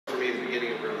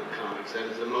comics. That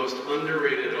is the most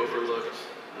underrated, overlooked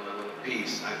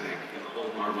piece, I think, in the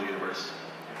whole Marvel universe.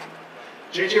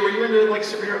 JJ, were you into like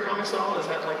superhero comics at all? Is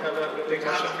that like a big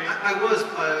touchdown for you? I was,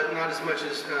 not as much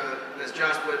as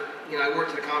Josh, but you know, I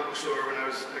worked at a comic book store when I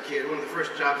was a kid. One of the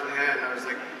first jobs I had, and I was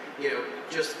like, you know,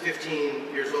 just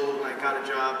 15 years old, and I got a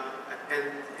job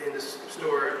in this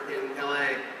store in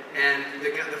LA. And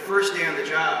the first day on the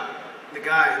job, the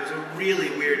guy, who was a really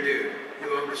weird dude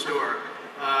who owned the store,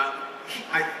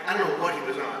 I don't know what he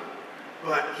was on,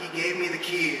 but he gave me the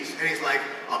keys, and he's like,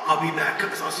 I'll be back,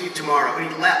 because I'll see you tomorrow. And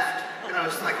he left. And I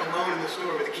was like alone in the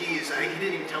store with the keys. He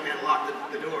didn't even tell me how to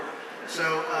lock the door.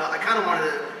 So I kind of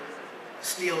wanted to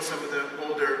steal some of the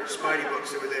older Spidey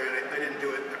books that were there, and I didn't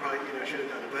do it. I probably should have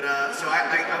done it. But so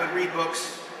I would read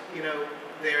books,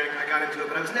 there, and I got into it.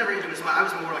 But I was never into it. I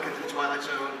was more like into the Twilight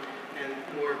Zone and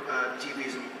more TV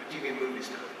and movie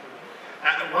stuff.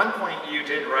 At one point, you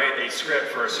did write a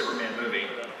script for a Superman movie.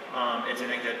 It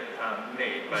didn't get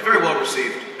made. But it was very well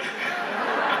received.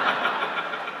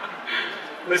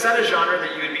 Was that a genre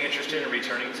that you would be interested in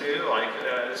returning to, like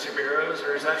superheroes,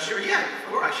 or is that? Sure, yeah,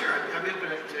 sure. I'd be open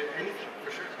to anything, for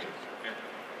sure. Yeah.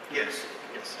 Yes.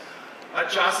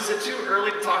 Joss, is it too early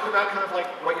to talk about kind of like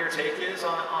what your take is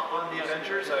on the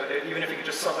Avengers? Even if you could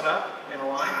just sum it up in a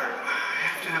line? Or? I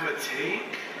have to have a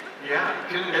take? Yeah.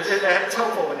 It's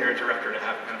helpful when you're a director to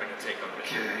have kind of a take on it.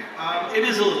 Okay. It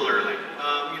is a little early.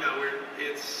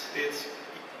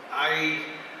 I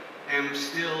am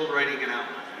still writing an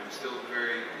outline.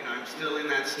 I'm still in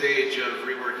that stage of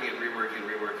reworking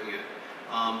it.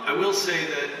 I will say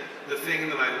that the thing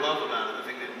that I love about it, the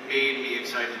thing that made me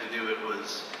excited to do it,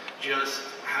 was just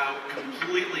how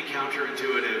completely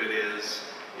counterintuitive it is.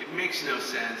 It makes no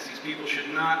sense. These people should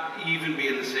not even be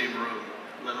in the same room,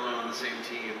 let alone on the same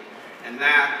team. And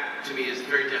that, to me, is the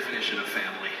very definition of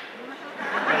family.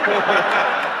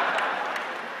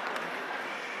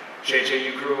 JJ,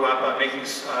 you grew up making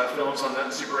films on the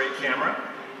Super 8 camera.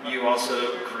 You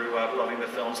also grew up loving the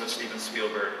films of Steven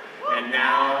Spielberg. And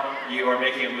now you are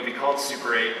making a movie called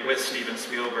Super 8 with Steven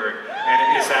Spielberg.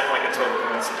 And is that like a total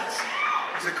coincidence?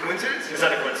 Is it a coincidence? Is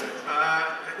that a coincidence?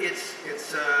 It's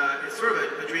sort of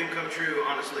a dream come true,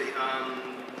 honestly.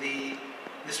 The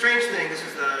strange thing, this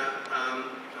is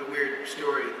a weird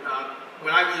story.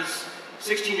 When I was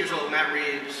 16 years old, Matt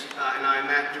Reeves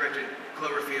Matt directed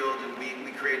Cloverfield, and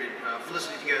we created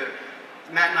Felicity together.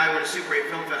 Matt and I went to Super 8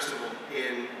 Film Festival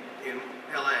in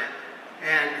LA,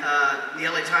 and the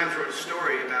LA Times wrote a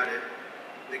story about it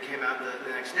that came out the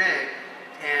next day,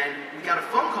 and we got a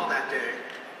phone call that day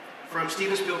from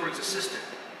Steven Spielberg's assistant,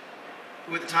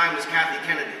 who at the time was Kathy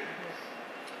Kennedy,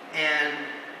 and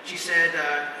she said,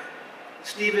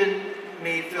 Steven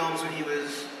made films when he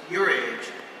was your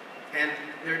age, and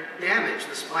they're damaged,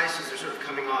 the splices are sort of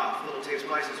coming off, little tape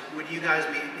splices. Would you guys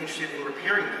be interested in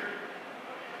repairing them?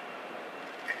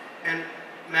 And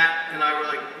Matt and I were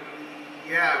like,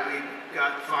 yeah, we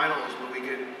got finals, but we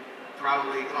could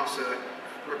probably also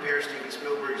repair Steven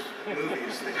Spielberg's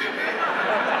movies that he made.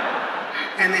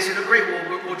 And they said, oh great,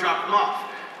 we'll drop them off.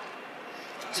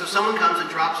 So someone comes and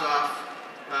drops off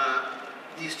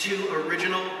these two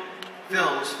original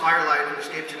films, Firelight and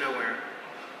Escape to Nowhere,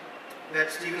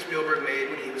 that Steven Spielberg made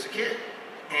when he was a kid.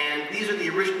 And these are the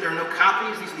original, there are no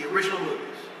copies, these are the original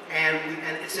movies. And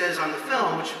it says on the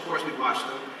film, which of course we watched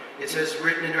them, it says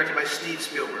written and directed by Steve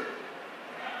Spielberg.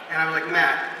 And I was like,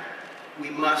 Matt, we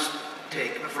must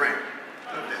take a frame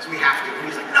of this. We have to. And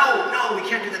he's like, no, we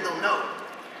can't do that, they'll know.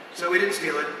 So we didn't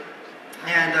steal it.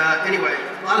 And anyway,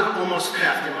 a lot of almost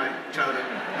theft in my childhood.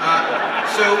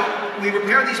 So we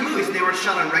repaired these movies. They were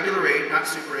shot on regular 8, not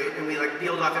Super 8, and we like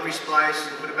peeled off every splice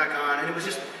and put it back on. And it was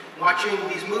just watching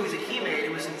these movies that he made.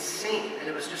 It was insane, and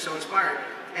it was just so inspiring.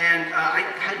 And I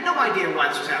had no idea why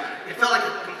this was happening. It felt like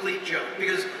a complete joke,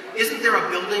 because isn't there a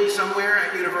building somewhere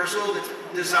at Universal that's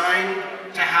designed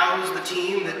to house the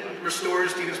team that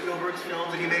restores Steven Spielberg's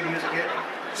films that he made when he was a kid?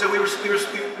 So we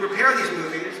repair these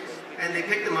movies, and they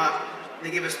pick them up. They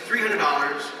give us $300,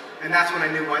 and that's when I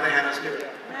knew why they had us do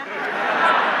it.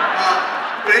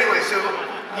 But anyway, so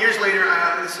years later,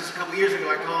 this is a couple years ago,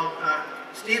 I called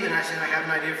Steven, and I said, I have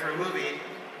an idea for a movie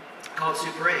called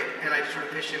Super 8, and I just sort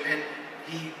of pitched him, and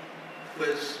he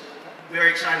was very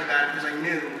excited about it, because I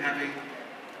knew, having,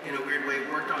 in a weird way,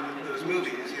 worked on those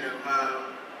movies,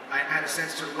 I had a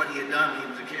sense of what he had done when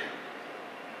he was a kid.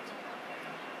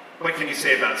 What can you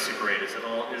say about Super 8? Is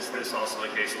this also the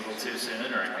case a little too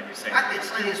soon, or can you say? I think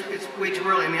it's way too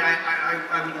early. I mean,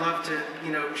 I would love to,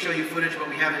 show you footage, but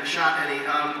we haven't shot any.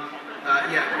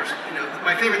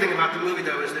 My favorite thing about the movie,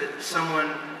 though, is that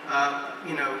someone,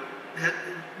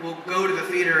 will go to the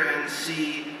theater and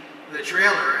see, the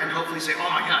trailer and hopefully say, oh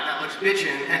my God, that looks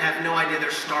bitchin', and have no idea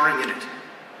they're starring in it.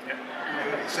 Yeah.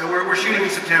 So we're shooting in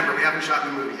September. We haven't shot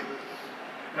the movie yet.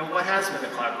 Now, what has been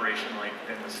the collaboration like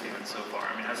been with Steven so far?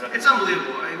 I mean, has that been... It's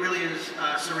unbelievable. It really is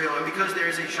surreal. And because there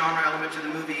is a genre element to the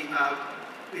movie,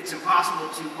 it's impossible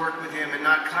to work with him and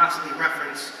not constantly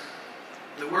reference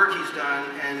the work he's done,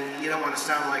 and you don't want to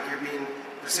sound like you're being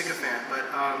the sycophant, but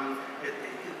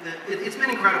it's been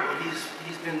incredible.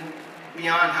 He's been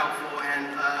beyond helpful,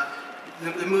 and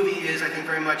the movie is, I think,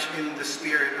 very much in the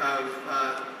spirit of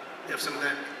some of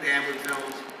the Abrams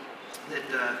films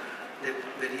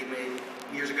that he made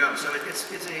years ago. So it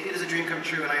is a dream come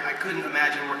true, and I couldn't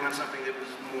imagine working on something that was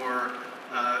more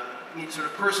sort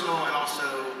of personal and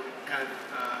also kind of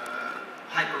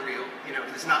hyper real. You know,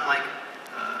 it's not like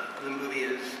the movie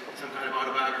is some kind of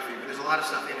autobiography, but there's a lot of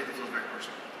stuff in it that feels very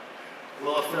personal.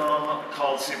 Will a film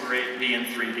called Super 8 be in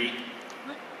 3D?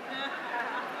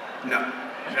 No.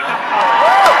 No?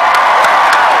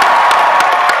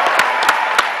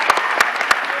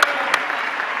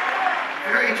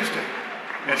 Very interesting.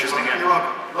 Interesting. You're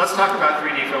welcome. Let's talk about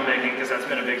 3D filmmaking, because that's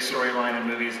been a big storyline in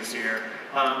movies this year.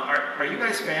 Are you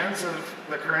guys fans of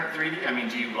the current 3D? I mean,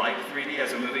 do you like 3D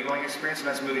as a movie-going experience,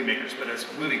 not as movie makers, but as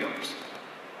moviegoers?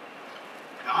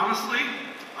 Honestly,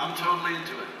 I'm totally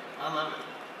into it. I love it.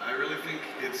 I really think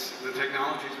the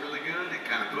technology is really good. It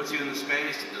kind of puts you in the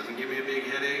space. It doesn't give me a big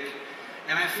headache.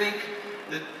 And I think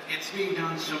that it's being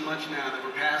done so much now that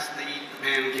we're past the eat the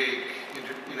pancake,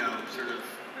 sort of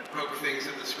poke things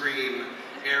at the screen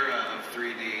era of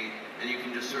 3D, and you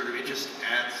can just it just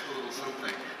adds a little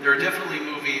something. There are definitely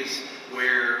movies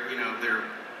where,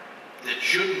 that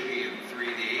shouldn't be in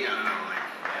 3D. I don't know, like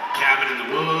Cabin in the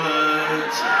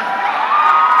Woods.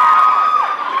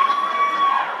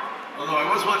 Although I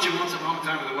was watching Once Upon a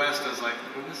Time in the West, I was like,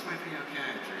 this might be okay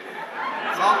in 3D.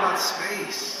 It's all about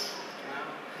space.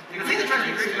 The thing that drives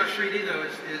me crazy about 3D though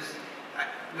is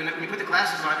when you put the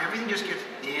glasses on, everything just gets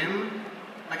dim.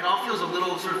 Like it all feels a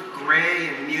little sort of gray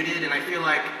and muted, and I feel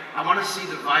like I want to see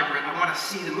the vibrant, I want to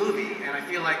see the movie, and I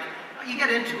feel like you get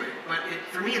into it, but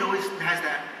for me it always has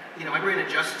that, my brain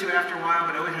adjusts to it after a while,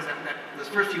 but it always has that those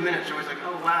first few minutes are always like,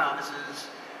 oh wow,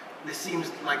 this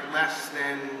seems like less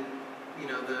than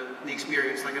the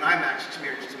experience, like an IMAX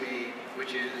experience to me,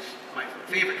 which is my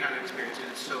favorite kind of experience, and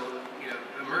it's so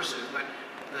immersive. But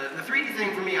the 3D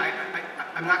thing for me,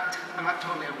 I'm not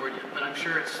totally on board yet, but I'm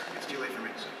sure it's too late for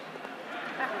me. So.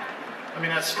 I mean,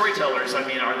 as storytellers, are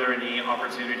there any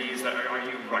opportunities are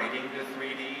you writing to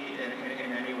 3D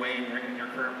in any way in your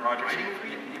current projects?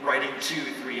 Writing to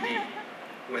 3D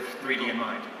with 3D in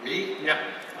mind. Me? Yeah.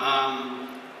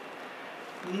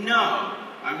 No,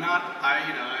 I'm not.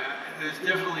 There's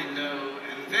definitely no.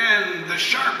 And then the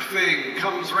sharp thing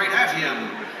comes right at him.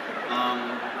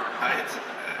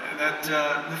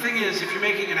 The thing is, if you're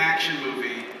making an action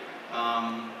movie,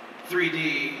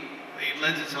 3D. It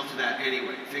lends itself to that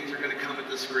anyway. Things are going to come at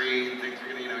the screen. Things are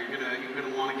going to, you're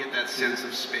going to want to get that sense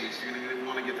of space. You're going to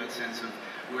want to get that sense of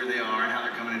where they are and how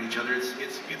they're coming at each other.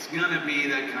 It's going to be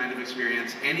that kind of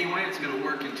experience anyway. It's going to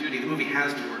work in 2D. The movie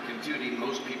has to work in 2D.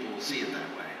 Most people will see it that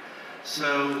way.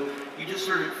 So you just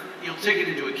you'll take it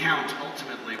into account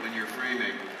ultimately when you're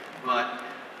framing. But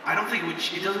I don't think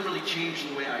it doesn't really change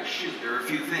the way I shoot. There are a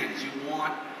few things you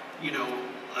want,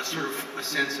 a sort of a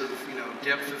sense of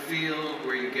depth of field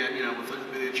where you get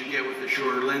that you get with the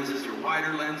shorter lenses or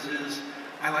wider lenses.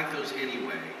 I like those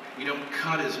anyway. You don't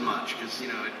cut as much because it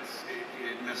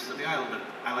messes up the eye a little bit.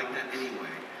 I like that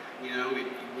anyway.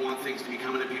 We want things to be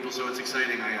coming at people, so it's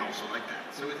exciting. I also like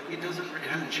that. So it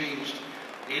hasn't changed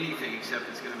anything except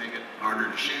it's going to make it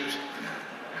harder to shoot.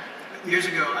 Years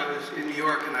ago, I was in New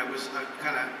York and I was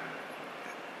kind of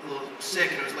a little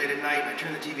sick, and it was late at night. And I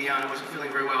turned the TV on. I wasn't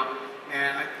feeling very well.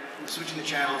 And I was switching the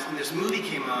channels, and this movie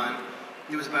came on.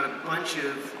 It was about a bunch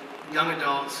of young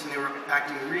adults, and they were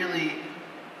acting really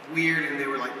weird, and they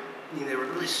were like, they were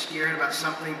really scared about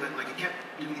something, but like it kept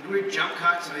doing these weird jump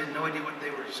cuts, and I had no idea what they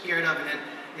were scared of. And then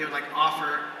they would like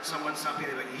offer someone something.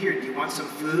 They'd be like, "Here, do you want some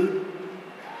food?"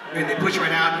 And they push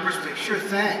right out, and the person was like, "Sure,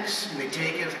 thanks." And they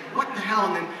take it. I was like, "What the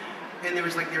hell?" And there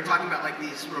was like they were talking about like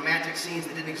these romantic scenes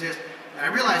that didn't exist, and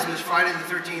I realized it was Friday the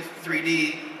 13th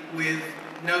 3D with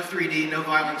no 3D, no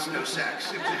violence, no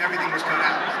sex. Everything was cut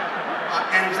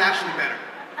out. And it was actually better.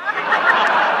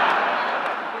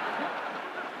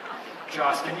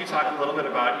 Joss, can you talk a little bit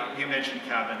about, you mentioned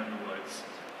Cabin in the Woods.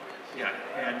 Yeah,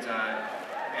 and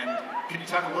can you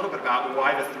talk a little bit about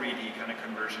why the 3D kind of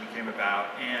conversion came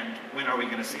about, and when are we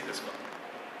going to see this film?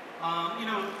 I'll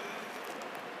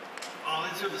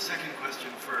answer the second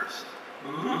question first.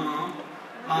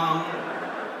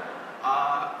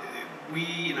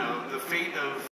 The fate of